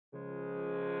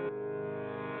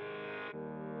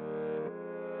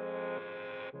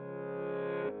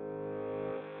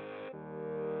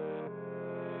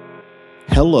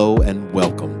Hello and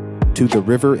welcome to the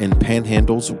River and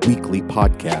Panhandle's weekly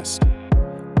podcast.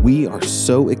 We are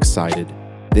so excited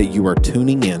that you are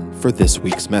tuning in for this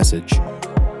week's message.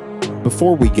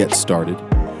 Before we get started,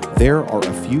 there are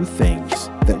a few things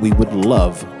that we would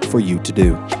love for you to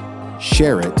do.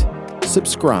 Share it,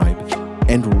 subscribe,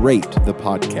 and rate the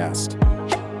podcast.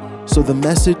 So the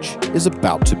message is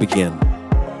about to begin.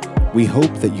 We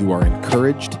hope that you are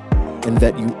encouraged and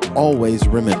that you always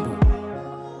remember,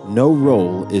 no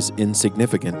role is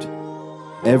insignificant.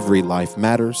 Every life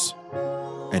matters,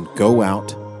 and go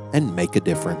out and make a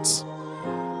difference.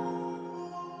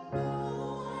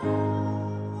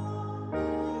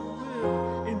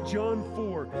 In John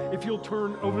 4, if you'll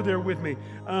turn over there with me.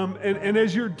 And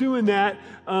as you're doing that,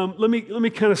 let me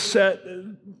kind of set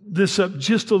this up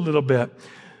just a little bit.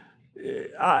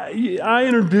 I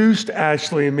introduced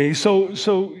Ashley and me, so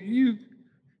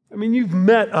you've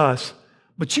met us,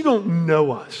 but you don't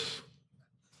know us.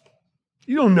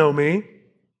 You don't know me.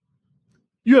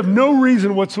 You have no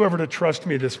reason whatsoever to trust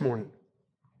me this morning.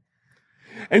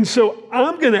 And so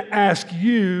I'm going to ask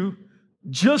you,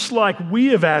 just like we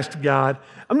have asked God,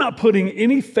 I'm not putting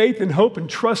any faith and hope and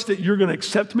trust that you're going to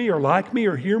accept me or like me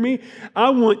or hear me. I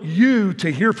want you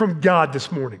to hear from God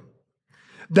this morning.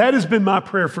 That has been my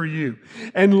prayer for you.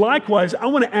 And likewise, I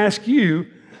want to ask you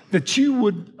that you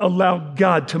would allow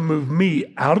God to move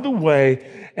me out of the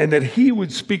way and that He would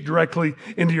speak directly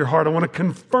into your heart. I want to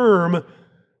confirm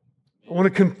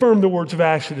the words of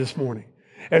Ashley this morning.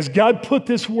 As God put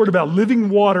this word about living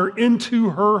water into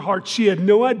her heart, she had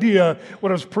no idea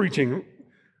what I was preaching.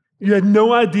 You had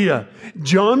no idea.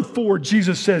 John 4,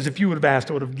 Jesus says, if you would have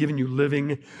asked, I would have given you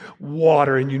living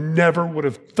water and you never would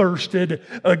have thirsted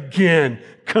again.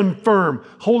 Confirm.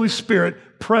 Holy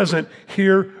Spirit present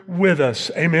here with us.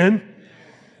 Amen?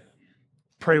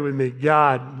 Pray with me.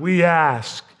 God, we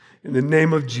ask in the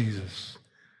name of Jesus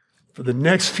for the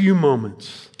next few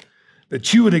moments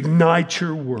that you would ignite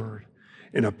your word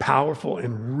in a powerful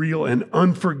and real and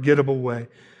unforgettable way.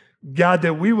 God,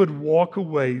 that we would walk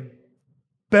away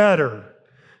better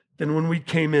than when we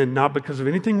came in, not because of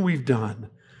anything we've done,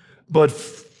 but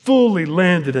fully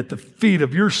landed at the feet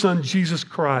of your Son, Jesus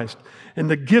Christ, and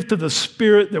the gift of the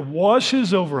Spirit that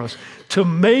washes over us to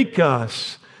make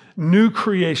us new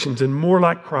creations and more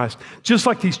like Christ, just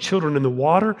like these children in the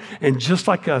water and just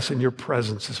like us in your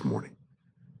presence this morning.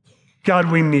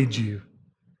 God, we need you.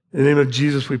 In the name of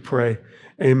Jesus we pray,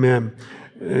 amen.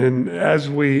 And as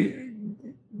we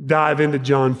dive into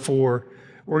John 4,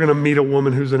 we're going to meet a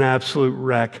woman who's an absolute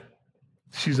wreck.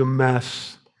 She's a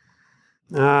mess.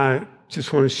 I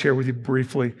just want to share with you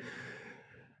briefly.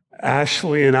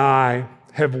 Ashley and I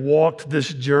have walked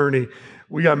this journey.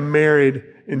 We got married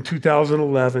in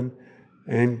 2011,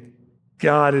 and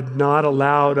God had not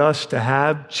allowed us to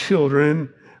have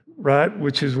children, right?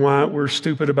 Which is why we're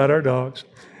stupid about our dogs.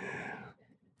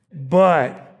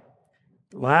 But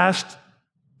last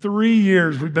 3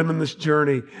 years we've been on this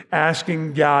journey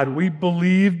asking God. We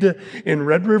believed in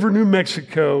Red River, New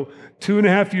Mexico,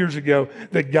 2.5 years ago,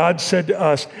 that God said to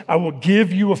us, I will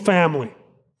give you a family.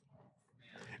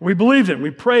 We believed it,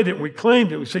 we prayed it, we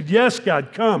claimed it. We said, yes, God,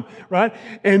 come, right?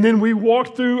 And then we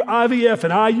walked through IVF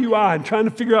and IUI and trying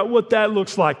to figure out what that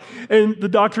looks like. And the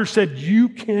doctor said, you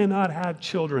cannot have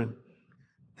children.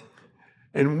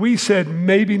 And we said,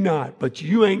 maybe not, but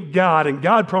you ain't God, and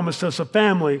God promised us a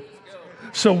family.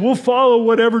 So we'll follow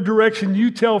whatever direction you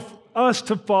tell us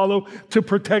to follow to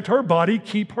protect her body,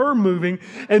 keep her moving.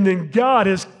 And then God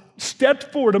has stepped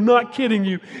forward, I'm not kidding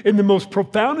you, in the most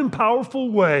profound and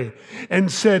powerful way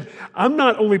and said, I'm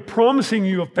not only promising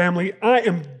you a family, I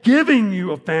am giving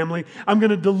you a family. I'm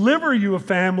going to deliver you a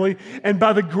family. And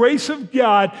by the grace of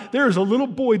God, there is a little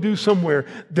boy due somewhere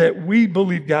that we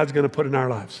believe God's going to put in our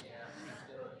lives.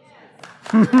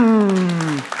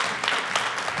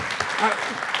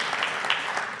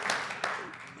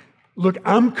 Look,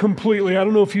 I'm completely, I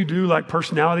don't know if you do like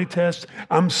personality tests.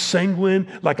 I'm sanguine,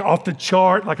 like off the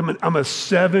chart, like I'm a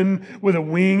 7 with a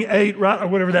wing 8, right? Or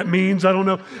whatever that means. I don't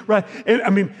know, right?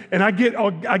 And I get,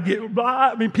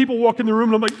 people walk in the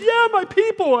room and I'm like, yeah, my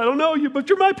people. I don't know you, but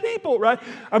you're my people, right?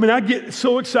 I get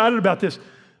so excited about this.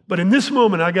 But in this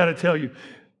moment, I got to tell you,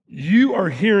 you are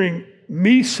hearing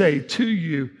me say to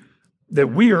you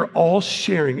that we are all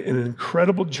sharing an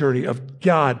incredible journey of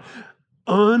God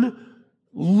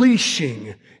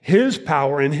unleashing His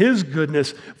power and His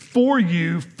goodness for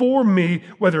you, for me,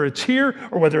 whether it's here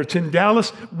or whether it's in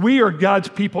Dallas. We are God's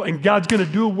people, and God's going to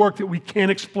do a work that we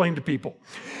can't explain to people.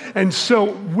 And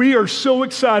so we are so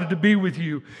excited to be with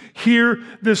you here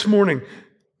this morning.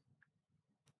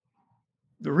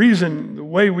 The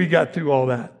way we got through all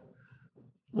that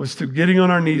was through getting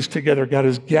on our knees together, God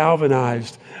has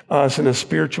galvanized us in a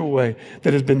spiritual way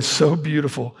that has been so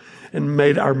beautiful and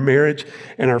made our marriage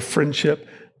and our friendship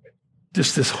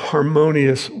just this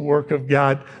harmonious work of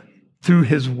God through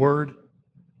His Word,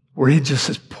 where He just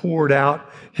has poured out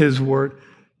His Word.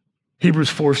 Hebrews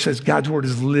 4 says God's Word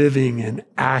is living and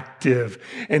active,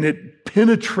 and it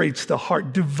penetrates the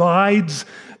heart, divides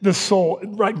the soul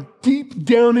right deep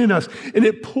down in us, and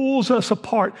it pulls us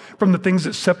apart from the things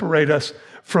that separate us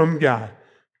from God.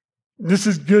 This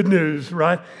is good news,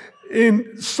 right?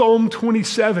 In Psalm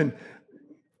 27,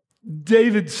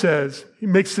 David says, he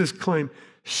makes this claim,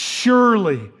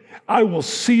 surely I will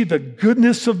see the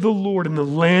goodness of the Lord in the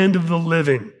land of the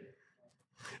living.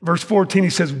 Verse 14,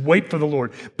 he says, wait for the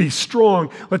Lord. Be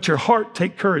strong. Let your heart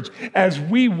take courage. As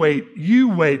we wait, you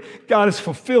wait. God is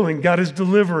fulfilling. God is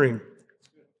delivering.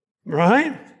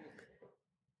 Right?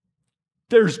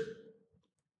 There's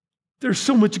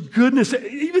so much goodness.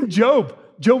 Even Job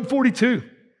 42.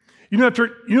 You know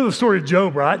the story of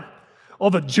Job, right? All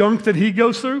the junk that he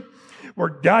goes through, where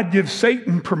God gives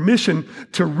Satan permission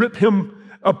to rip him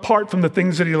apart from the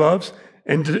things that he loves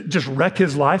and to just wreck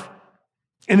his life.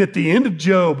 And at the end of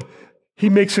Job, he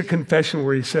makes a confession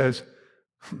where he says,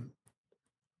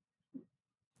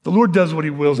 the Lord does what He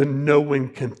wills and no one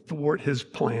can thwart His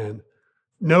plan.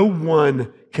 No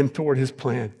one can thwart His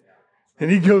plan.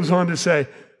 And he goes on to say,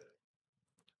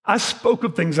 I spoke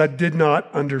of things I did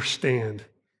not understand.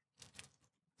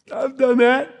 I've done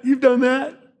that. You've done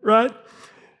that, right?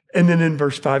 And then in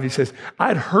verse 5, he says,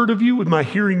 I'd heard of you with my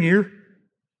hearing ear,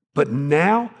 but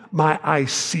now my eye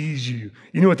sees you.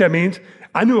 You know what that means?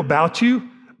 I knew about you,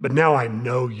 but now I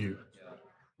know you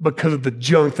because of the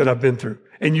junk that I've been through,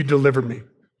 and you delivered me.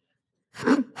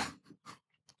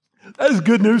 That is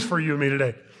good news for you and me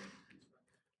today.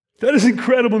 That is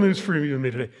incredible news for you and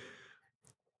me today.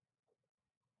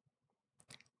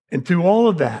 And through all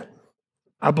of that,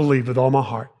 I believe with all my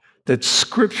heart that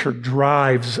Scripture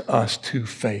drives us to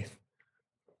faith.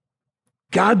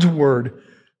 God's Word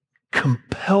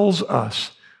compels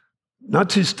us not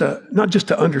just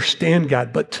to understand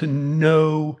God, but to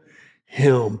know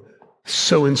Him.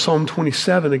 So in Psalm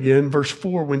 27, again, verse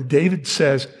 4, when David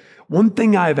says, one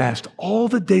thing I have asked all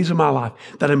the days of my life,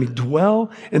 that I may dwell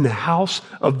in the house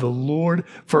of the Lord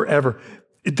forever.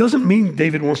 It doesn't mean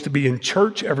David wants to be in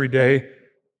church every day,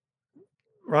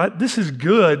 right? This is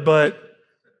good, but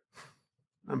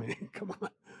I mean, come on,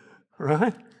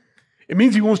 right? It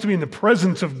means he wants to be in the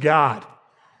presence of God,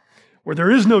 where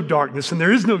there is no darkness and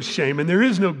there is no shame and there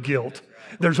is no guilt.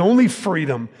 There's only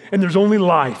freedom and there's only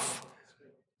life,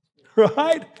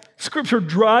 right? Scripture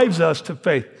drives us to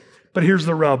faith. But here's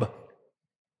the rub.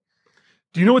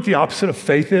 Do you know what the opposite of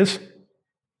faith is?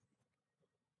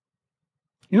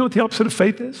 You know what the opposite of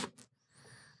faith is?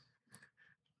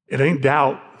 It ain't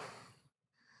doubt.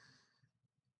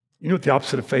 You know what the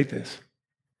opposite of faith is?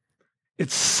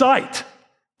 It's sight.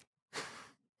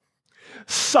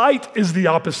 Sight is the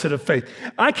opposite of faith.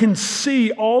 I can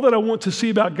see all that I want to see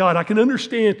about God. I can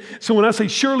understand. So when I say,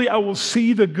 surely I will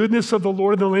see the goodness of the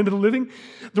Lord in the land of the living,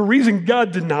 the reason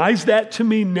God denies that to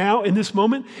me now in this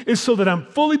moment is so that I'm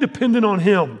fully dependent on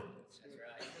Him.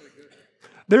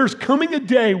 There's coming a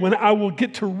day when I will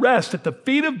get to rest at the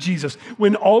feet of Jesus,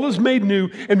 when all is made new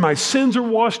and my sins are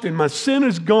washed and my sin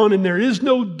is gone and there is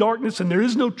no darkness and there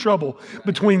is no trouble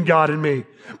between God and me.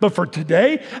 But for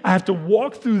today, I have to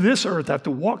walk through this earth, I have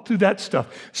to walk through that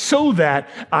stuff so that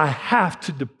I have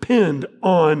to depend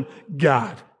on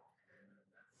God.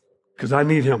 Because I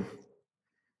need Him.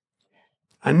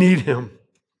 I need Him.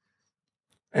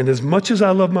 And as much as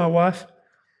I love my wife,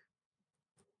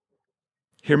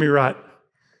 hear me right,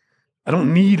 I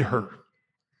don't need her.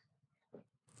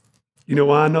 You know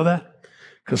why I know that?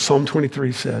 Because Psalm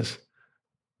 23 says,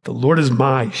 the Lord is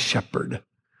my shepherd.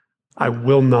 I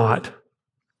will not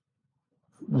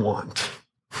want.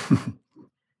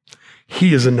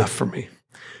 He is enough for me.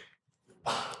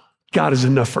 God is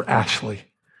enough for Ashley.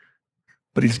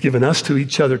 But He's given us to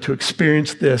each other to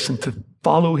experience this and to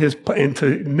follow His, and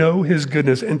to know His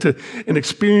goodness and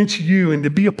experience you and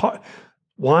to be a part.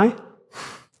 Why?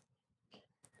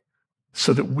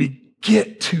 So that we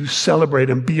get to celebrate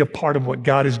and be a part of what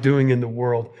God is doing in the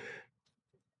world.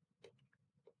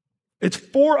 It's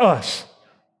for us.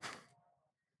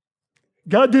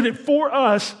 God did it for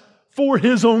us for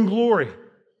His own glory.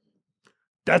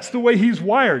 That's the way He's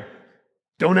wired.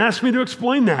 Don't ask me to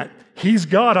explain that. He's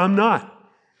God, I'm not.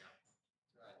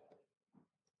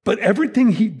 But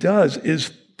everything He does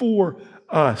is for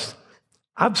us.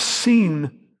 I've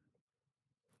seen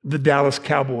the Dallas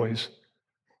Cowboys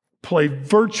play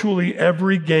virtually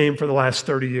every game for the last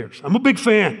 30 years. I'm a big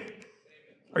fan.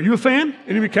 Are you a fan?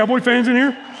 Any of you Cowboy fans in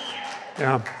here?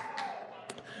 Yeah.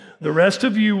 The rest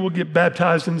of you will get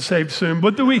baptized and saved soon.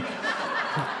 But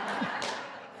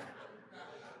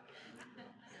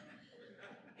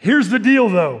Here's the deal,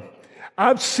 though.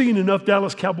 I've seen enough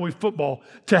Dallas Cowboy football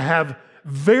to have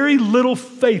very little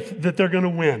faith that they're going to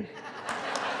win.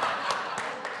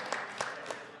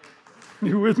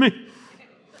 You with me?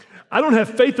 I don't have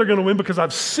faith they're going to win because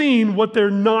I've seen what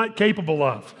they're not capable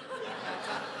of.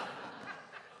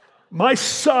 My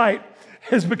sight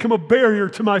has become a barrier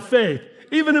to my faith,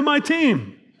 even in my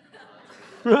team.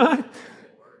 Right?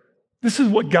 This is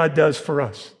what God does for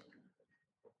us.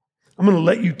 I'm going to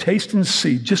let you taste and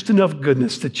see just enough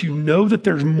goodness that you know that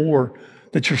there's more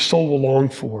that your soul will long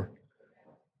for.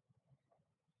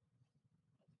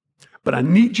 But I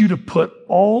need you to put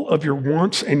all of your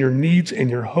wants and your needs and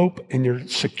your hope and your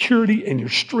security and your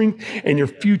strength and your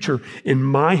future in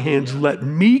my hands. Let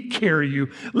me carry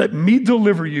you. Let me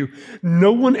deliver you.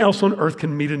 No one else on earth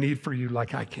can meet a need for you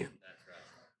like I can.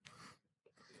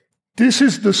 This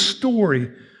is the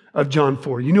story of John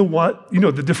 4. You know what? You know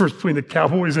the difference between the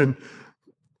Cowboys and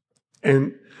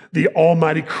the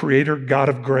almighty creator, God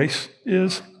of grace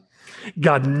is?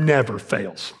 God never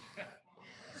fails.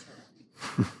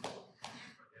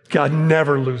 God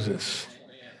never loses.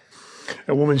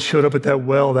 A woman showed up at that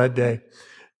well that day,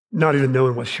 not even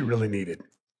knowing what she really needed.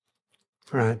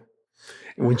 Right?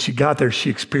 And when she got there, she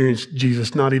experienced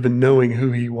Jesus not even knowing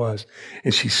who he was.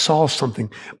 And she saw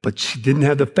something, but she didn't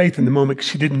have the faith in the moment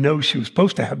because she didn't know she was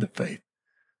supposed to have the faith.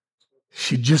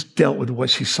 She just dealt with what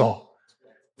she saw.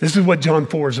 This is what John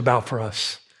 4 is about for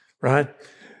us, right?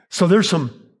 So there's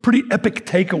some pretty epic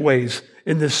takeaways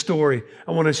in this story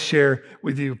I want to share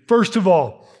with you. First of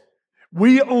all,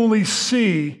 we only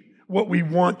see what we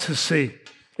want to see.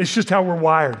 It's just how we're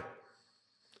wired.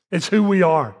 It's who we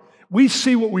are. We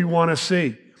see what we want to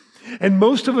see. And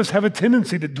most of us have a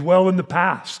tendency to dwell in the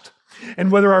past. And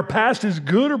whether our past is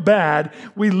good or bad,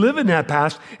 we live in that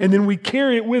past, and then we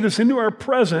carry it with us into our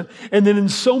present, and then in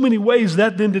so many ways,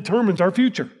 that then determines our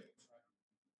future.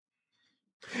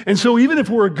 And so even if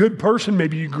we're a good person,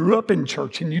 maybe you grew up in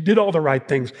church and you did all the right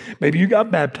things. Maybe you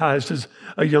got baptized as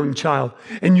a young child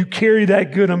and you carry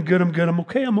that good, I'm good, I'm good, I'm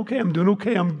okay, I'm doing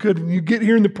okay, I'm good. And you get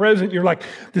here in the present, you're like,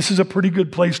 this is a pretty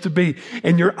good place to be.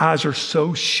 And your eyes are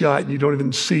so shut and you don't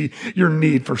even see your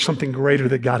need for something greater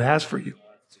that God has for you.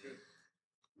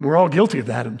 We're all guilty of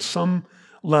that on some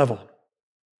level.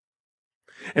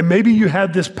 And maybe you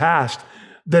have this past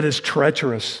that is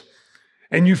treacherous.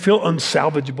 And you feel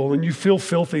unsalvageable, and you feel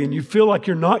filthy, and you feel like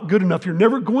you're not good enough. You're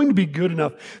never going to be good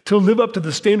enough to live up to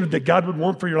the standard that God would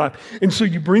want for your life. And so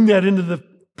you bring that into the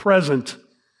present,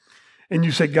 and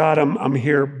you say, God, I'm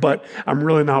here, but I'm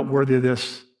really not worthy of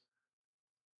this.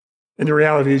 And the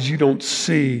reality is you don't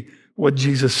see what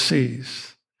Jesus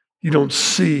sees. You don't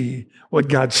see what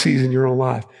God sees in your own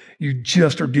life. You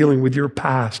just are dealing with your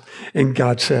past, and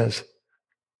God says,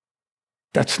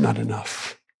 that's not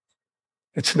enough.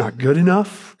 It's not good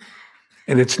enough,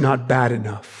 and it's not bad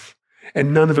enough.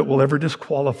 And none of it will ever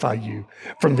disqualify you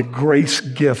from the grace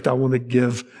gift I want to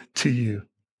give to you.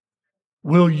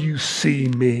 Will you see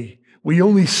me? We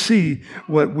only see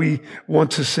what we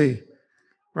want to see,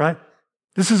 right?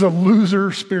 This is a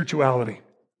loser spirituality.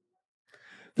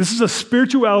 This is a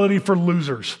spirituality for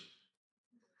losers.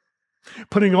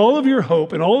 Putting all of your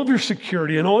hope and all of your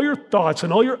security and all your thoughts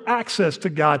and all your access to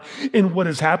God in what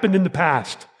has happened in the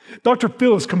past. Dr.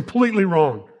 Phil is completely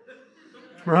wrong,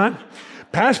 right?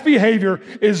 Past behavior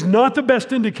is not the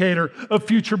best indicator of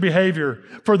future behavior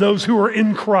for those who are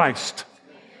in Christ,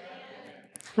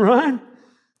 right?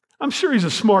 I'm sure he's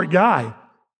a smart guy,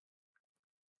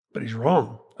 but he's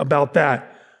wrong about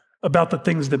that, about the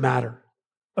things that matter,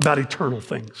 about eternal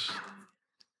things.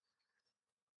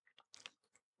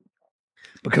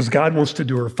 Because God wants to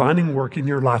do a refining work in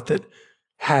your life that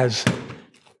has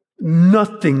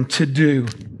nothing to do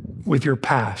with your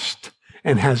past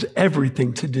and has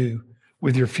everything to do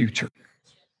with your future.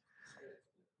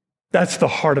 That's the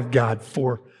heart of God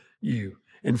for you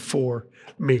and for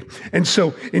me. And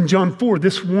so in John 4,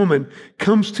 this woman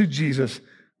comes to Jesus,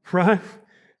 right?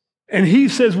 And he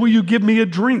says, will you give me a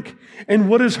drink? And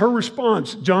what is her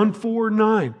response? John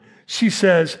 4:9. She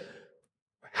says,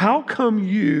 how come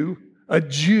you, a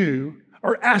Jew,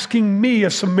 are asking me,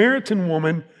 a Samaritan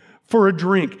woman, for a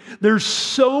drink? There's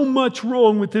so much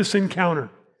wrong with this encounter.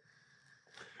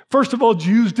 First of all,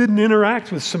 Jews didn't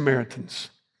interact with Samaritans,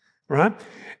 right?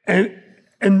 And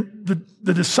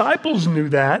the disciples knew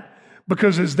that,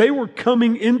 Because as they were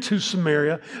coming into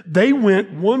Samaria, they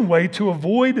went one way to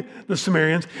avoid the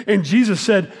Samaritans. And Jesus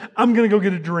said, I'm going to go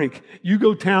get a drink. You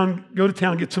go to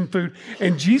town, get some food.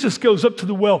 And Jesus goes up to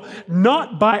the well,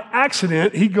 not by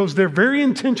accident. He goes there very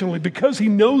intentionally because he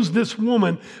knows this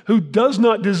woman who does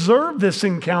not deserve this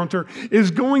encounter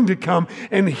is going to come.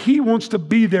 And he wants to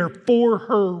be there for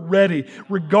her ready,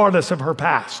 regardless of her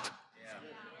past.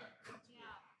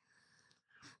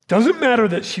 Doesn't matter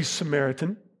that she's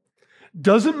Samaritan.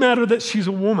 Doesn't matter that she's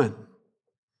a woman.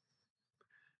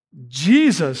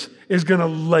 Jesus is going to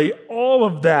lay all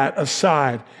of that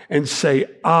aside and say,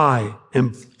 I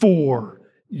am for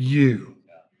you.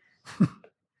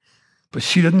 But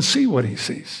she doesn't see what he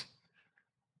sees.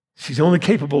 She's only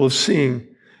capable of seeing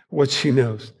what she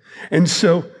knows. And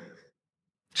so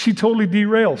she totally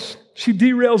derails. She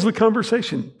derails the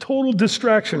conversation. Total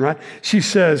distraction, right? She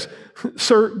says,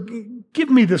 sir, give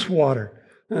me this water.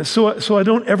 So I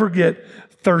don't ever get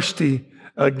thirsty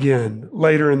again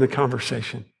later in the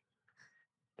conversation.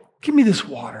 Give me this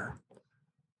water.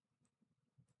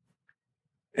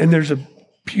 And there's a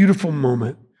beautiful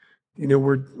moment,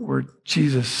 where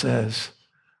Jesus says,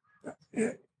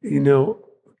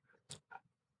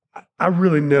 I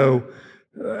really know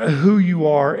who you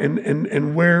are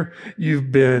and where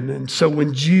you've been. And so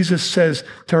when Jesus says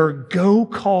to her, go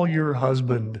call your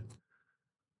husband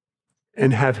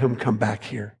and have him come back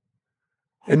here.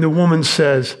 And the woman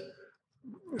says,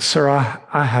 sir,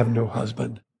 I have no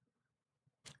husband.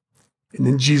 And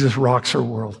then Jesus rocks her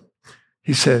world.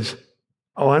 He says,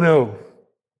 oh, I know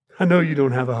you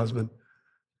don't have a husband.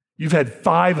 You've had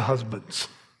 5 husbands.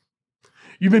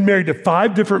 You've been married to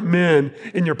 5 different men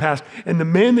in your past, and the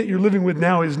man that you're living with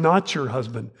now is not your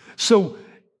husband. So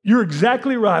you're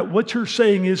exactly right. What you're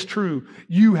saying is true.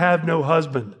 You have no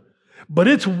husband. But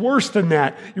it's worse than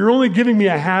that. You're only giving me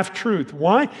a half-truth.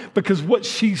 Why? Because what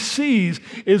she sees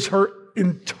is her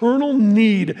internal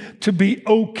need to be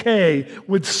okay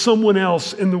with someone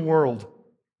else in the world.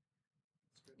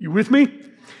 You with me?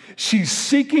 She's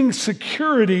seeking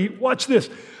security, watch this,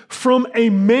 from a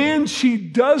man she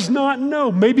does not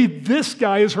know. Maybe this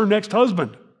guy is her next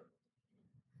husband.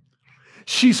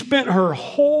 She spent her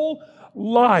whole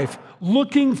life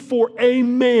looking for a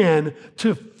man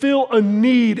to fill a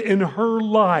need in her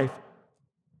life.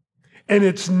 And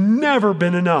it's never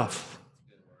been enough.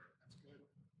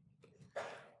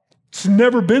 It's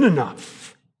never been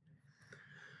enough.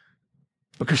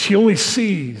 Because she only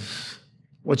sees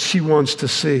what she wants to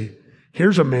see.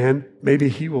 Here's a man, maybe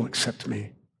he will accept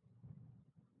me.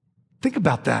 Think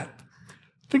about that.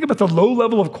 Think about the low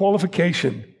level of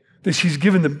qualification that she's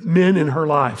given the men in her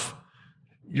life.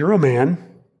 You're a man.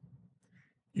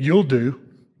 You'll do.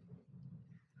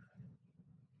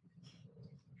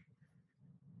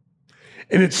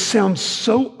 And it sounds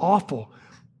so awful.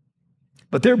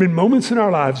 But there have been moments in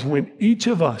our lives when each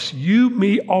of us, you,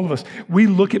 me, all of us, we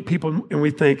look at people and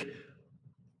we think,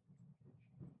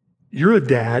 you're a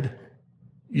dad,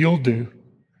 you'll do.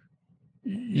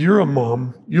 You're a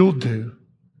mom, you'll do.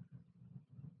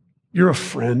 You're a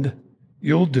friend,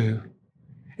 you'll do.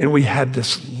 And we had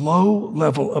this low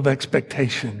level of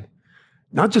expectation,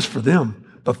 not just for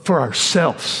them, but for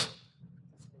ourselves.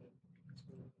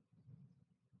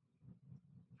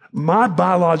 My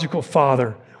biological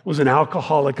father was an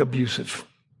alcoholic abusive.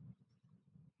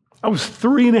 I was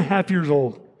 3.5 years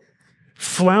old,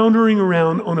 floundering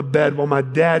around on a bed while my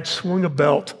dad swung a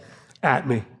belt at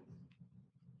me.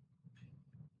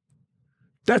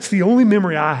 That's the only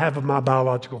memory I have of my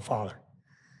biological father.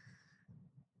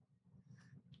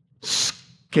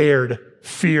 Scared,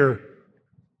 fear.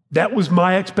 That was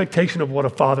my expectation of what a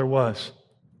father was.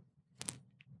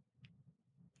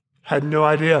 Had no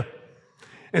idea.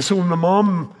 And so when my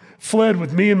mom fled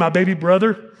with me and my baby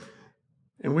brother,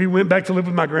 and we went back to live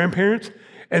with my grandparents,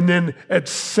 and then at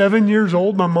 7 years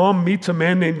old, my mom meets a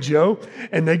man named Joe,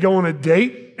 and they go on a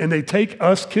date, and they take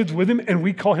us kids with him, and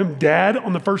we call him Dad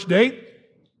on the first date.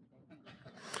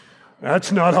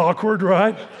 That's not awkward,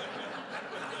 right?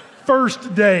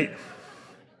 First date.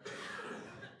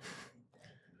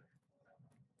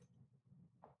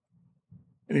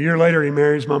 And a year later, he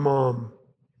marries my mom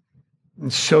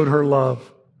and showed her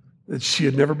love that she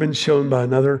had never been shown by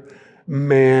another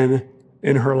man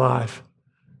in her life.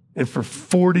 And for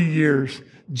 40 years,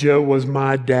 Joe was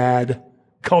my dad.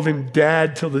 Called him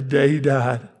Dad till the day he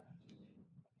died.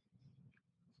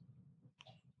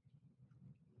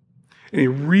 And he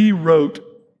rewrote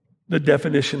the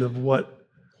definition of what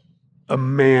a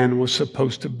man was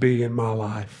supposed to be in my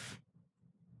life.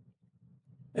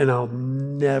 And I'll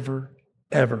never,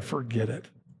 ever forget it.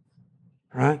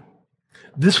 Right?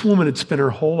 This woman had spent her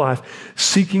whole life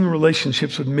seeking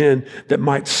relationships with men that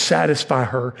might satisfy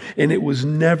her, and it was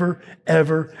never,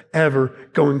 ever, ever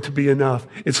going to be enough.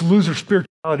 It's loser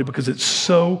spirituality because it's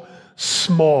so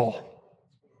small.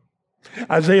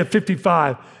 Isaiah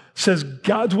 55 says,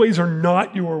 God's ways are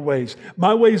not your ways.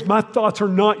 My ways, my thoughts are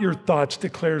not your thoughts,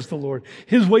 declares the Lord.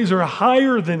 His ways are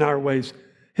higher than our ways.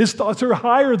 His thoughts are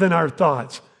higher than our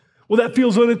thoughts. Well, that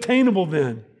feels unattainable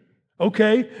then.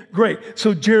 Okay, great.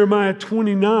 So Jeremiah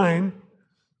 29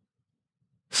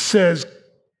 says,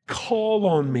 call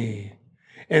on me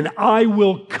and I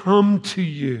will come to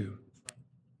you.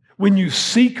 When you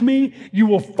seek me, you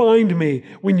will find me.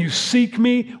 When you seek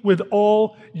me with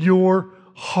all your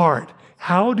heart.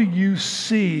 How do you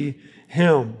see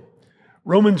him?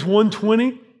 Romans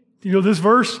 1:20, you know this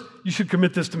verse? You should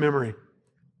commit this to memory.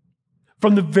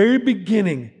 From the very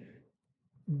beginning,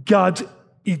 God's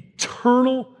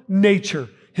eternal nature,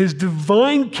 his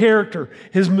divine character,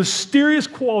 his mysterious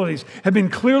qualities have been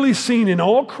clearly seen in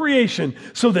all creation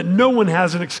so that no one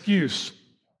has an excuse.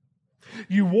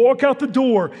 You walk out the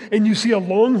door and you see a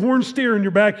longhorn steer in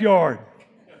your backyard.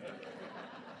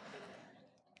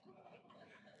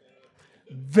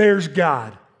 There's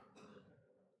God.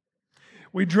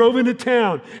 We drove into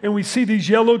town and we see these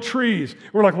yellow trees.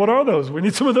 We're like, what are those? We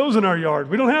need some of those in our yard.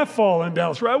 We don't have fall in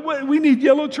Dallas, right? We need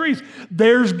yellow trees.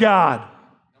 There's God.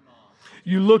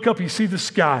 You look up, you see the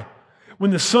sky.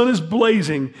 When the sun is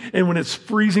blazing and when it's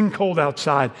freezing cold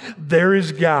outside, there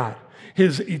is God.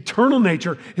 His eternal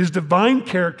nature, his divine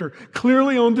character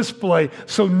clearly on display,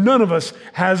 so none of us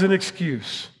has an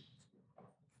excuse.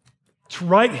 It's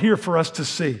right here for us to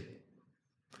see.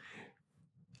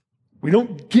 We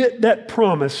don't get that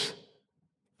promise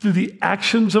through the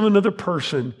actions of another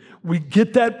person. We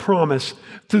get that promise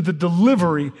through the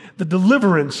delivery, the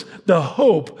deliverance, the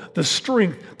hope, the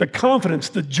strength, the confidence,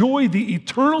 the joy, the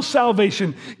eternal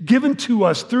salvation given to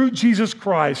us through Jesus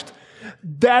Christ.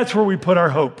 That's where we put our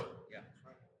hope.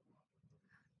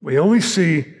 We only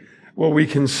see what we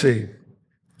can see.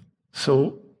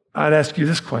 So I'd ask you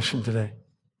this question today.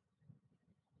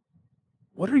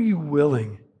 What are you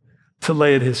willing to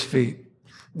lay at his feet?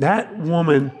 That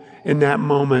woman in that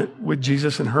moment with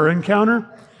Jesus and her encounter,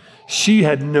 she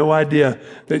had no idea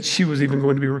that she was even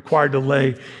going to be required to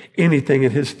lay anything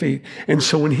at his feet. And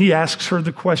so when he asks her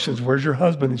the questions, where's your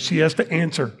husband? And she has to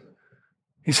answer.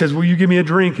 He says, will you give me a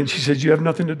drink? And she says, you have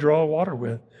nothing to draw water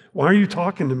with. Why are you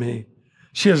talking to me?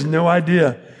 She has no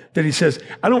idea that he says,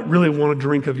 I don't really want to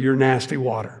drink of your nasty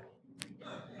water.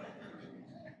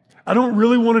 I don't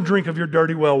really want to drink of your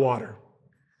dirty well water.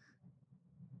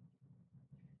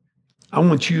 I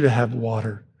want you to have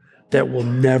water that will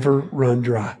never run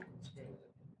dry.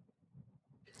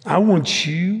 I want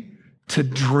you to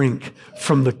drink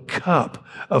from the cup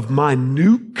of my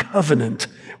new covenant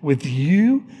with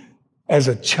you as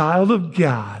a child of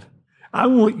God. I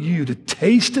want you to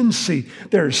taste and see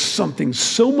there is something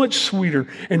so much sweeter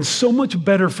and so much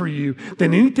better for you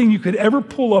than anything you could ever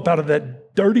pull up out of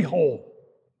that dirty hole.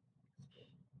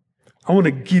 I want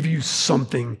to give you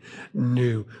something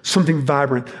new, something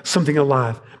vibrant, something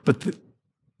alive. But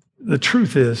the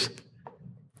truth is,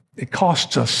 it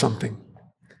costs us something.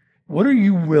 What are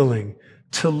you willing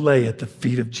to lay at the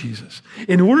feet of Jesus?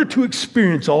 In order to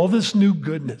experience all this new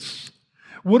goodness,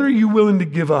 what are you willing to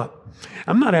give up?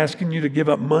 I'm not asking you to give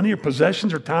up money or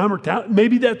possessions or time or talent.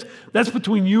 Maybe that's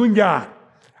between you and God.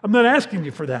 I'm not asking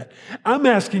you for that. I'm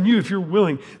asking you if you're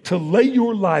willing to lay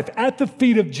your life at the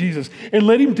feet of Jesus and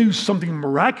let him do something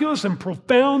miraculous and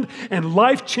profound and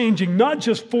life-changing, not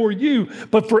just for you,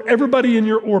 but for everybody in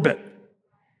your orbit.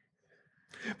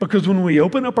 Because when we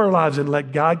open up our lives and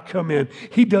let God come in,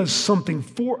 he does something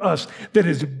for us that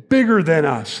is bigger than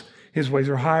us. His ways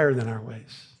are higher than our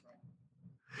ways.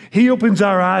 He opens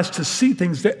our eyes to see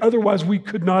things that otherwise we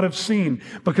could not have seen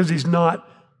because he's not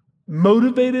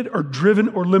motivated or driven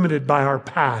or limited by our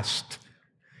past.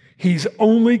 He's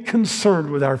only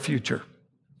concerned with our future.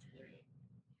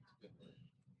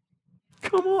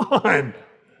 Come on.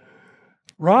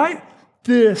 Right?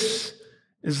 This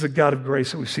is the God of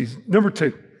grace that we see. Number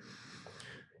two,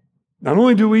 not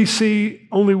only do we see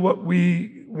only what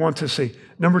we want to see.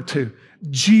 Number two,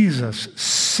 Jesus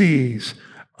sees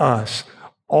us.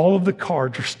 All of the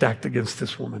cards are stacked against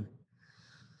this woman.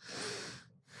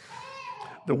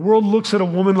 The world looks at a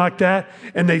woman like that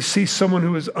and they see someone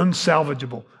who is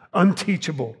unsalvageable,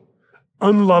 unteachable,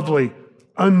 unlovely,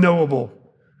 unknowable,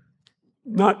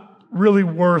 not really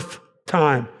worth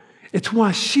time. It's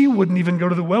why she wouldn't even go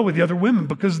to the well with the other women,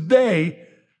 because they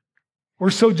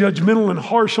were so judgmental and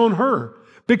harsh on her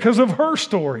because of her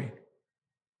story.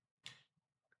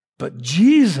 But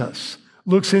Jesus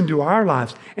looks into our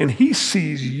lives and he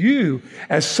sees you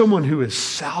as someone who is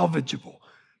salvageable,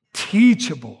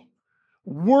 teachable,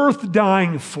 worth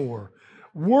dying for,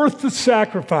 worth the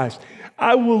sacrifice.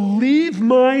 I will leave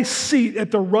my seat at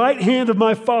the right hand of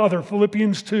my Father,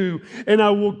 Philippians 2, and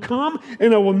I will come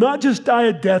and I will not just die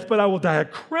a death, but I will die a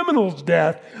criminal's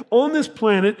death on this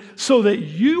planet so that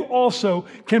you also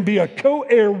can be a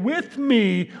co-heir with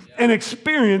me and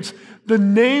experience the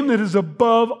name that is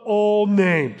above all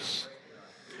names.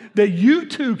 That you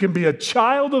too can be a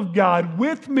child of God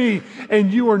with me,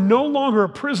 and you are no longer a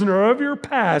prisoner of your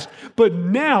past, but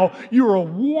now you are a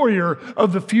warrior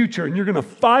of the future, and you're going to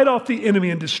fight off the enemy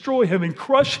and destroy him and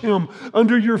crush him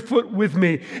under your foot with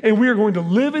me. And we are going to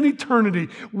live in eternity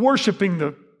worshiping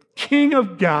the King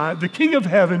of God, the King of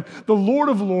heaven, the Lord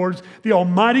of lords, the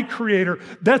Almighty Creator.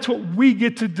 That's what we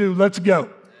get to do. Let's go.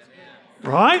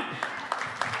 Right?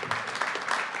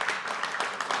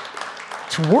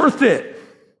 It's worth it.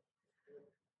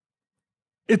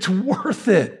 It's worth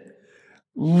it.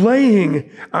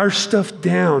 Laying our stuff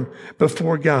down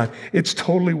before God. It's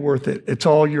totally worth it. It's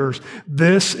all yours.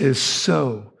 This is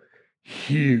so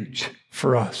huge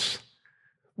for us.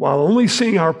 While only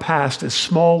seeing our past as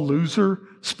small loser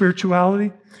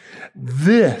spirituality,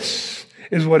 this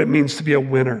is what it means to be a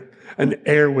winner, an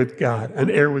heir with God,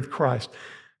 an heir with Christ.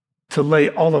 To lay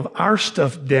all of our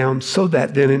stuff down so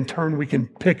that then in turn we can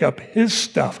pick up his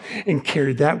stuff and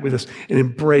carry that with us and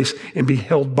embrace and be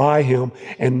held by him.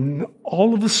 And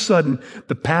all of a sudden,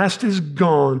 the past is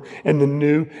gone and the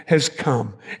new has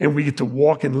come. And we get to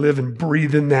walk and live and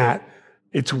breathe in that.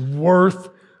 It's worth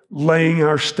laying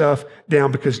our stuff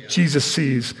down because Jesus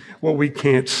sees what we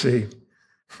can't see.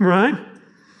 Right?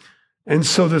 And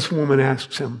so this woman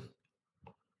asks him,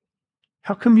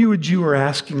 how come you, a Jew, are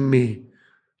asking me,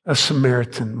 a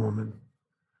Samaritan woman,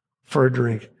 for a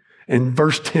drink? In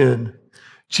verse 10,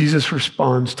 Jesus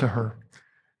responds to her,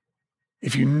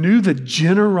 if you knew the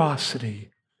generosity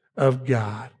of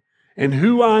God and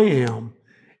who I am,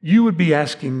 you would be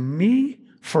asking me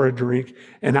for a drink,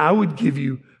 and I would give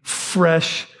you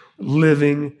fresh,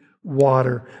 living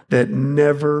water that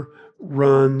never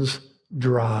runs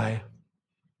dry.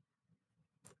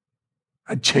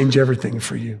 I'd change everything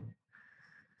for you.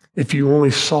 If you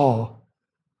only saw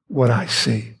what I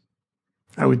see,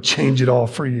 I would change it all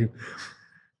for you.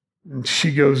 And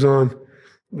she goes on,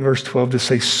 verse 12, to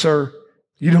say, sir,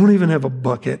 you don't even have a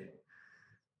bucket.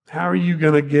 How are you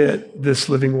going to get this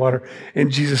living water?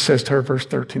 And Jesus says to her, verse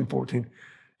 13, 14,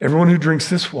 everyone who drinks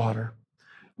this water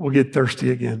will get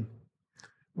thirsty again.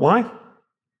 Why?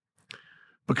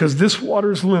 Because this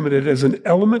water is limited as an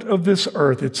element of this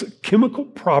earth. Its chemical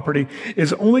property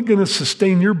is only going to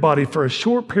sustain your body for a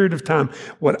short period of time.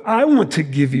 What I want to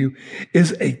give you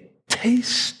is a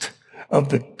taste of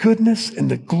the goodness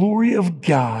and the glory of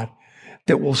God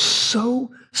that will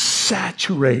so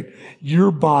saturate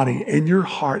your body and your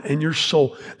heart and your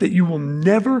soul that you will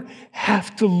never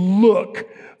have to look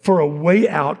for a way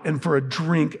out and for a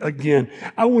drink again.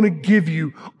 I want to give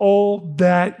you all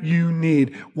that you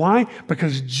need. Why?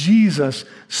 Because Jesus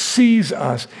sees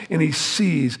us and he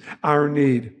sees our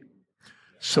need.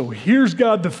 So here's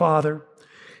God the Father.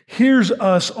 Here's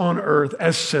us on earth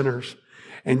as sinners.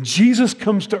 And Jesus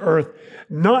comes to earth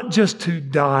not just to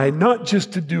die, not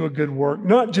just to do a good work,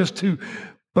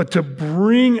 but to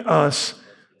bring us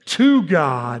to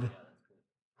God,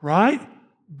 right?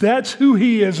 That's who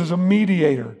he is as a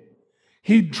mediator.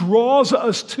 He draws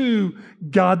us to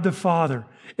God the Father.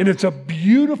 And it's a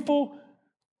beautiful,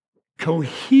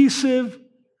 cohesive,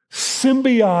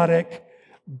 symbiotic,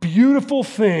 beautiful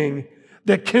thing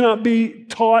that cannot be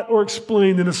taught or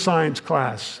explained in a science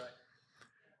class.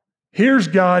 Here's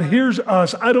God, here's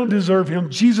us. I don't deserve him.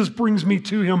 Jesus brings me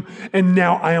to him, and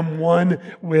now I am one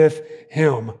with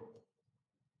him.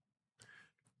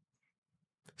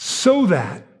 So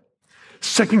that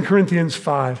 2 Corinthians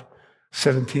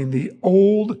 5:17, the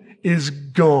old is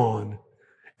gone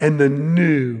and the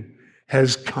new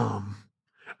has come.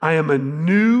 I am a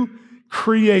new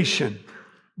creation,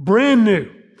 brand new,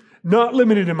 not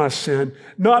limited in my sin,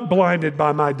 not blinded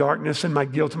by my darkness and my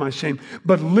guilt and my shame,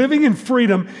 but living in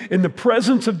freedom in the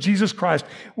presence of Jesus Christ,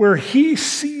 where he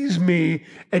sees me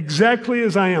exactly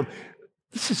as I am.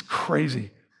 This is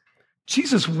crazy.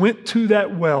 Jesus went to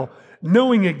that well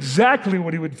knowing exactly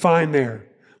what he would find there,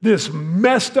 this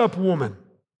messed up woman.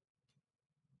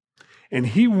 And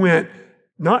he went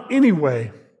not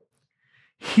anyway,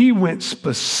 he went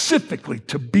specifically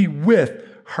to be with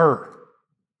her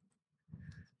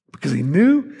because he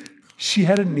knew she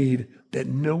had a need that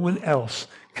no one else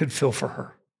could fill for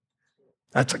her.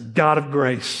 That's a God of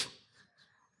grace.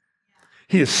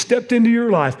 He has stepped into your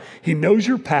life. He knows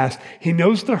your past. He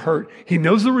knows the hurt. He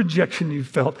knows the rejection you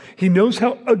felt. He knows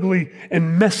how ugly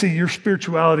and messy your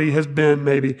spirituality has been,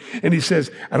 maybe. And he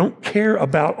says, I don't care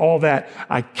about all that.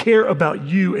 I care about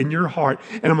you and your heart.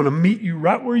 And I'm going to meet you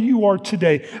right where you are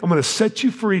today. I'm going to set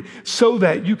you free so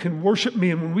that you can worship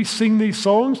me. And when we sing these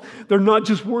songs, they're not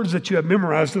just words that you have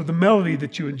memorized or the melody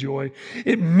that you enjoy.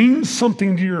 It means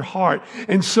something to your heart.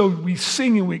 And so we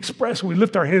sing and we express and we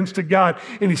lift our hands to God.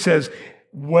 And he says,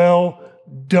 well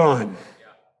done.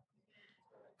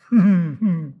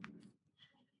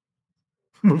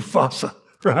 Mufasa,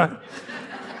 right?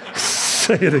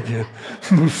 Say it again.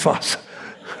 Mufasa.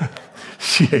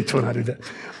 She hates when I do that.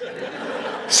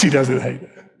 She doesn't hate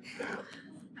it.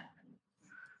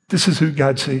 This is who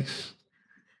God sees.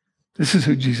 This is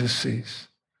who Jesus sees.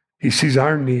 He sees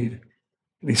our need,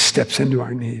 and he steps into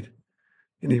our need,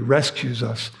 and he rescues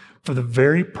us for the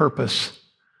very purpose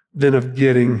then of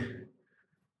getting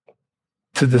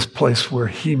to this place where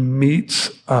he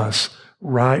meets us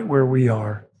right where we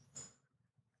are,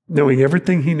 knowing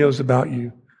everything he knows about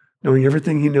you, knowing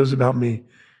everything he knows about me.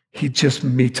 He just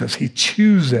meets us. He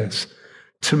chooses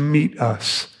to meet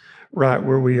us right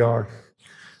where we are.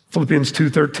 Philippians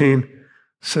 2:13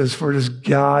 says, for it is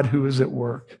God who is at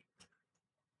work,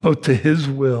 both to his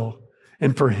will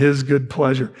and for his good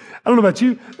pleasure. I don't know about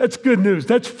you, that's good news.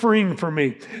 That's freeing for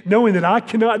me. Knowing that I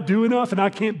cannot do enough and I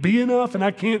can't be enough and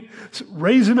I can't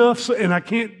raise enough and I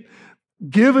can't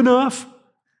give enough.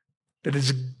 That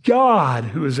it's God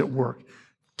who is at work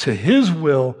to his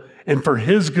will and for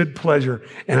his good pleasure.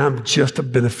 And I'm just a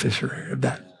beneficiary of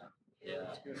that.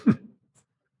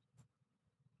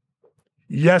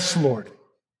 Yes, Lord.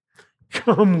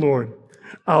 Come, Lord.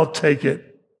 I'll take it.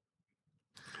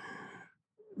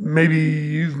 Maybe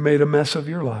you've made a mess of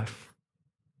your life.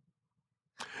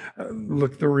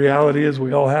 Look, the reality is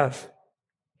we all have.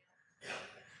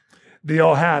 We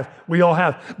all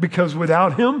have. Because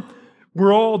without him,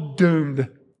 we're all doomed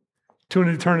to an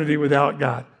eternity without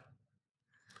God.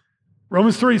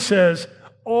 Romans 3 says,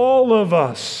 all of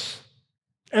us,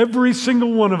 every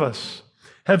single one of us,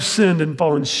 have sinned and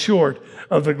fallen short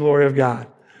of the glory of God.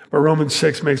 But Romans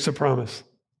 6 makes a promise.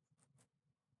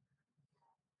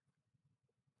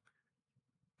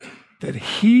 That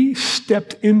he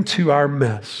stepped into our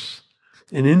mess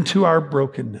and into our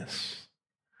brokenness.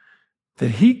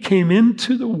 That he came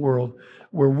into the world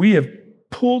where we have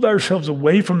pulled ourselves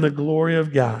away from the glory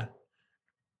of God.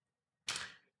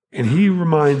 And he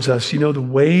reminds us, the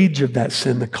wage of that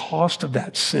sin, the cost of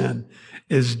that sin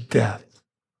is death.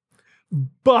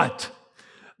 But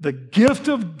the gift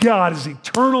of God is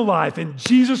eternal life in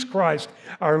Jesus Christ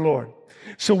our Lord.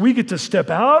 So we get to step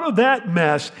out of that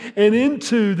mess and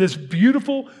into this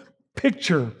beautiful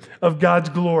picture of God's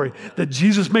glory that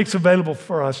Jesus makes available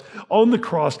for us on the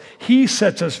cross. He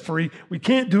sets us free. We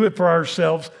can't do it for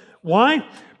ourselves. Why?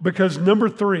 Because number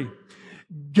 3,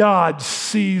 God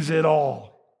sees it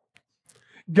all.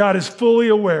 God is fully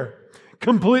aware,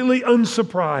 completely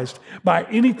unsurprised by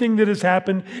anything that has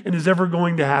happened and is ever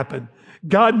going to happen.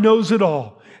 God knows it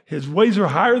all. His ways are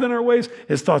higher than our ways.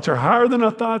 His thoughts are higher than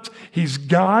our thoughts. He's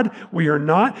God. We are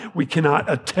not. We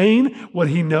cannot attain what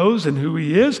he knows and who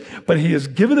he is, but he has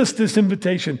given us this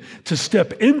invitation to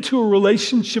step into a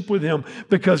relationship with him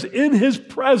because in his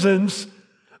presence,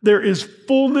 there is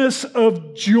fullness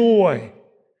of joy.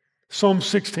 Psalm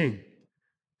 16.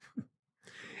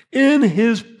 In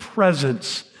his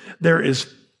presence, there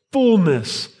is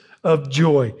fullness of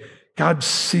joy. God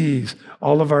sees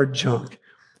all of our junk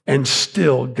and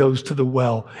still goes to the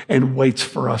well and waits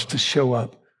for us to show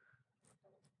up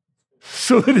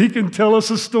so that he can tell us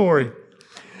a story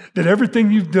that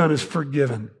everything you've done is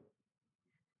forgiven.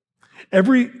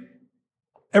 Every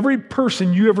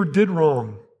person you ever did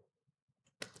wrong,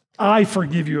 I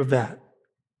forgive you of that.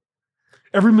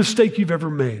 Every mistake you've ever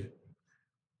made,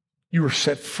 you were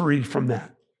set free from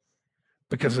that.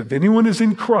 Because if anyone is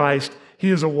in Christ, he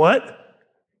is a what?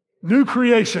 New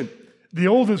creation. The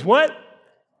old is what?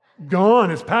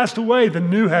 Gone. It's passed away. The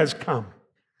new has come.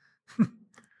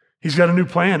 He's got a new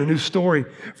plan, a new story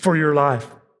for your life.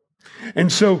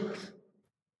 And so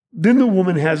then the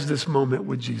woman has this moment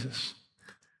with Jesus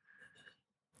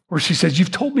where she says,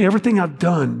 you've told me everything I've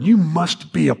done. You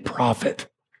must be a prophet.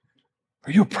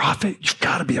 Are you a prophet? You've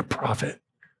got to be a prophet.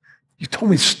 You told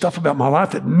me stuff about my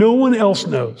life that no one else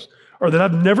knows or that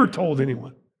I've never told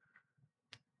anyone.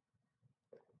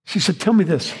 She said, tell me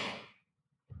this.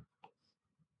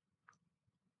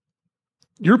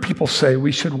 Your people say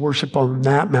we should worship on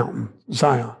that mountain,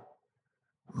 Zion.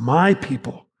 My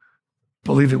people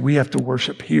believe that we have to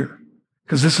worship here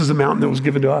because this is the mountain that was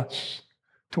given to us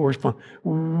to worship on.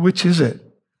 Which is it?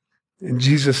 And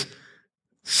Jesus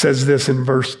says this in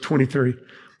verse 23.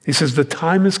 He says, the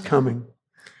time is coming.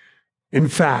 In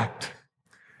fact,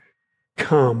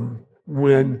 come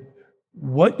when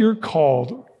what you're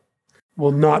called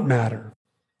will not matter.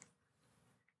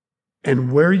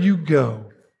 And where you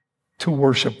go to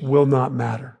worship will not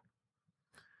matter.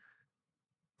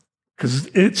 Because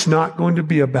it's not going to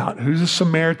be about who's a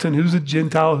Samaritan, who's a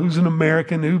Gentile, who's an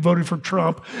American, who voted for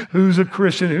Trump, who's a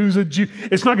Christian, who's a Jew.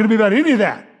 It's not going to be about any of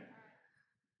that.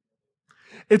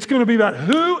 It's going to be about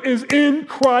who is in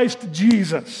Christ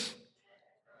Jesus.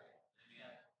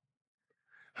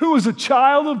 Who is a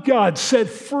child of God, set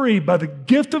free by the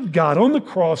gift of God on the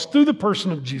cross through the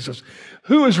person of Jesus,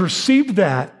 who has received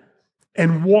that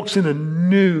and walks in a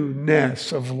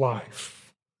newness of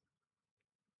life.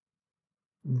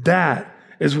 That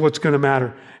is what's going to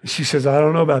matter. And she says, I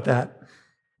don't know about that.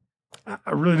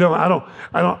 I really don't. I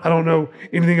don't know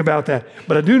anything about that.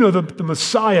 But I do know that the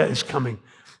Messiah is coming.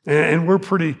 And we're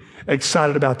pretty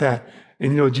excited about that.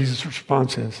 And you know what Jesus'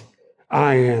 response is?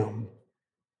 I am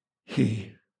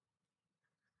He.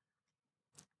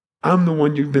 I'm the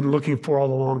one you've been looking for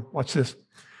all along. Watch this.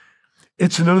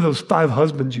 It's none of those 5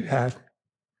 husbands you had.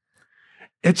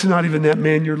 It's not even that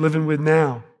man you're living with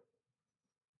now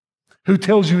who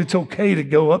tells you it's okay to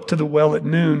go up to the well at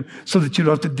noon so that you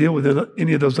don't have to deal with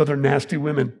any of those other nasty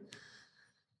women.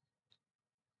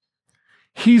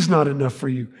 He's not enough for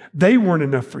you. They weren't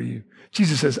enough for you.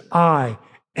 Jesus says, I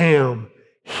am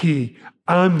He.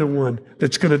 I'm the one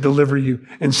that's going to deliver you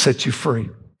and set you free.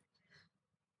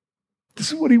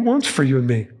 This is what He wants for you and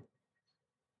me.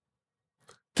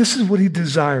 This is what He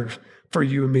desires for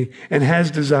you and me and has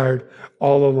desired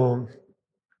all along.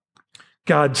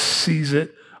 God sees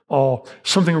it all.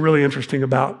 Something really interesting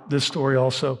about this story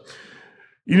also.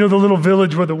 You know, the little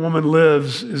village where the woman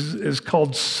lives is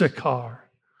called Sychar.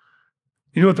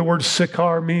 You know what the word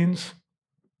Sychar means?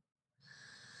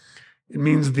 It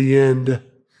means the end.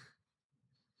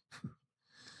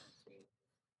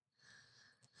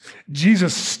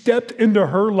 Jesus stepped into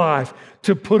her life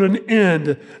to put an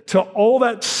end to all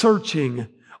that searching,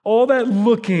 all that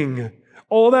looking,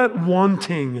 all that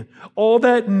wanting, all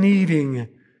that needing.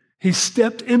 He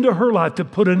stepped into her life to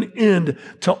put an end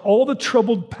to all the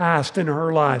troubled past in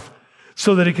her life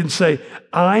so that He can say,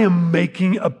 I am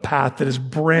making a path that is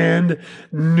brand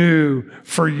new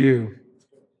for you.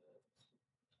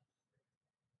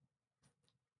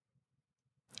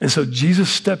 And so Jesus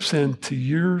steps into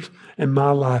yours and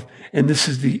my life, and this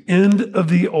is the end of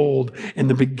the old and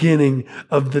the beginning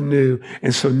of the new.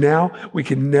 And so now we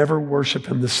can never worship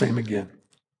Him the same again.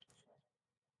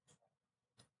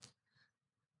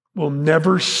 We'll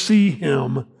never see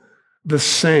Him the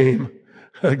same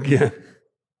again.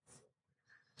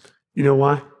 You know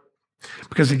why?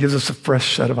 Because He gives us a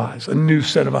fresh set of eyes, a new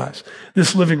set of eyes.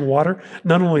 This living water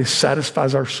not only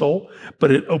satisfies our soul,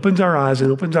 but it opens our eyes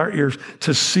and opens our ears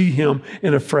to see Him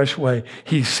in a fresh way.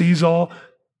 He sees all.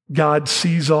 God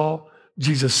sees all.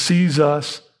 Jesus sees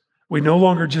us. We no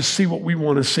longer just see what we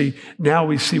want to see. Now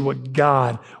we see what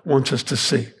God wants us to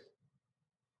see.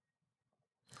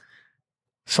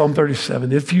 Psalm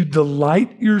 37, if you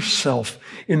delight yourself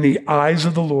in the eyes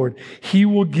of the Lord, He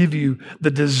will give you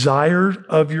the desire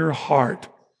of your heart.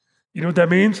 You know what that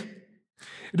means?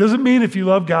 It doesn't mean if you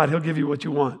love God, He'll give you what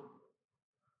you want.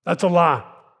 That's a lie.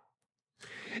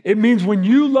 It means when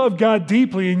you love God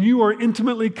deeply and you are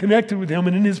intimately connected with Him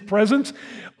and in His presence,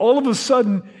 all of a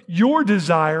sudden your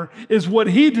desire is what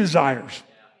He desires.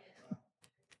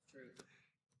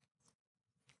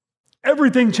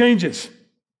 Everything changes.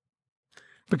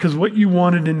 Because what you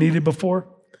wanted and needed before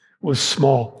was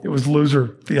small. It was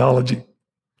loser theology.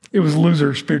 It was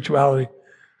loser spirituality.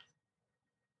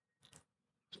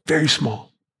 Very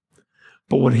small.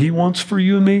 But what He wants for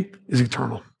you and me is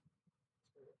eternal.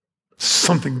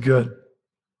 Something good.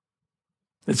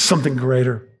 It's something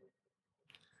greater.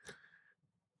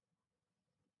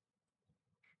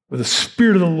 Where the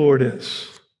Spirit of the Lord is,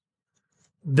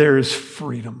 there is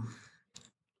freedom.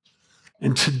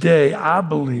 And today, I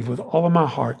believe with all of my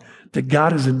heart that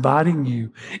God is inviting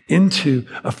you into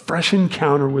a fresh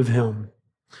encounter with Him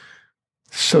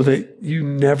so that you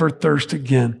never thirst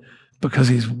again, because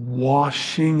He's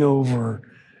washing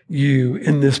over you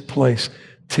in this place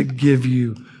to give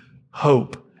you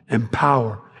hope and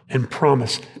power and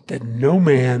promise that no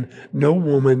man, no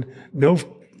woman, no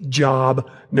job,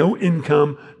 no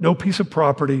income, no piece of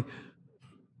property,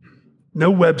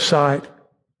 no website,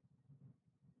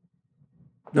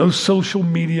 no social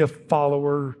media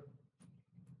follower,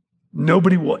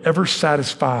 nobody will ever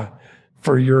satisfy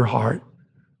for your heart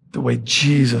the way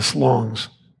Jesus longs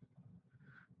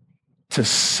to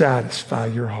satisfy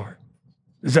your heart.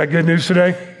 Is that good news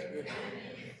today?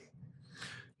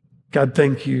 God,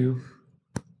 thank you.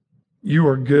 You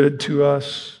are good to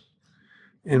us,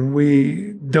 and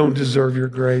we don't deserve your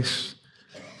grace.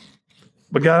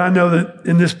 But God, I know that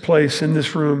in this place, in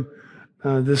this room,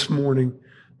 this morning,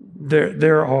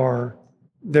 there are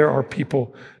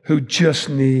people who just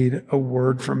need a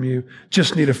word from you,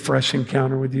 just need a fresh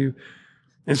encounter with you.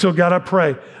 And so, God, I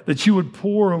pray that you would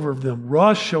pour over them,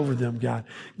 rush over them, God.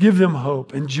 Give them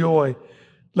hope and joy.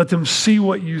 Let them see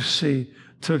what you see,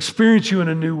 to experience you in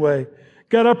a new way.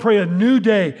 God, I pray a new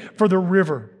day for the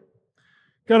river.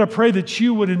 God, I pray that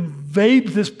you would invade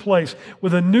this place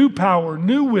with a new power,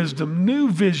 new wisdom, new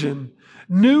vision,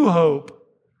 new hope,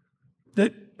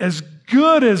 that as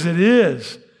good as it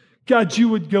is, God, you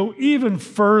would go even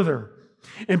further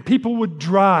and people would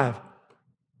drive.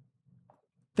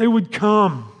 They would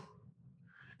come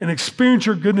and experience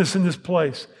your goodness in this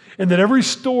place, and that every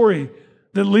story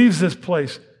that leaves this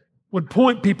place would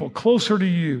point people closer to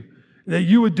you, that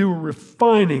you would do a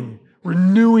refining,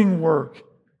 renewing work.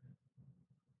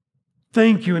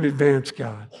 Thank you in advance,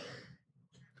 God.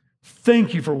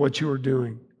 Thank you for what you are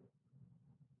doing.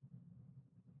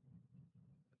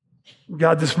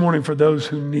 God, this morning for those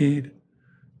who need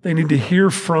to hear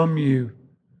from you,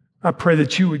 I pray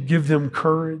that you would give them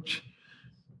courage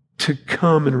to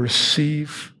come and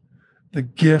receive the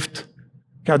gift.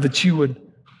 God, that you would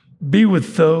be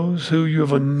with those who you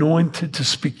have anointed to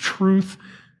speak truth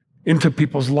into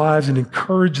people's lives and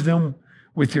encourage them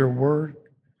with your word.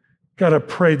 God, I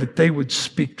pray that they would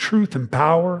speak truth and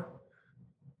power.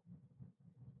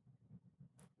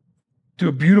 Do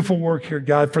a beautiful work here,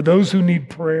 God. For those who need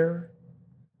prayer,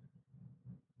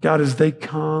 God, as they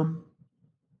come,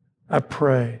 I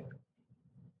pray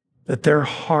that their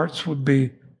hearts would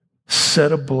be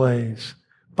set ablaze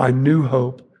by new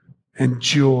hope and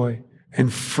joy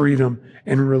and freedom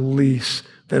and release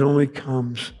that only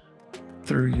comes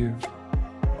through you.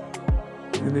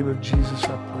 In the name of Jesus,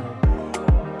 I pray.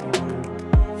 Amen.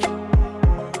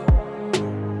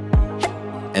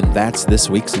 And that's this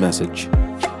week's message.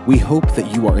 We hope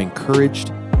that you are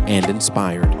encouraged and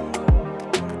inspired.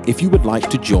 If you would like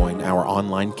to join our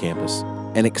online campus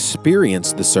and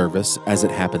experience the service as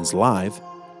it happens live,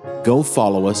 go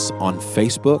follow us on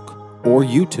Facebook or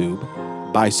YouTube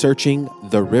by searching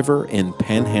The River in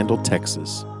Panhandle,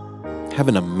 Texas. Have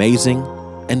an amazing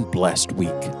and blessed week.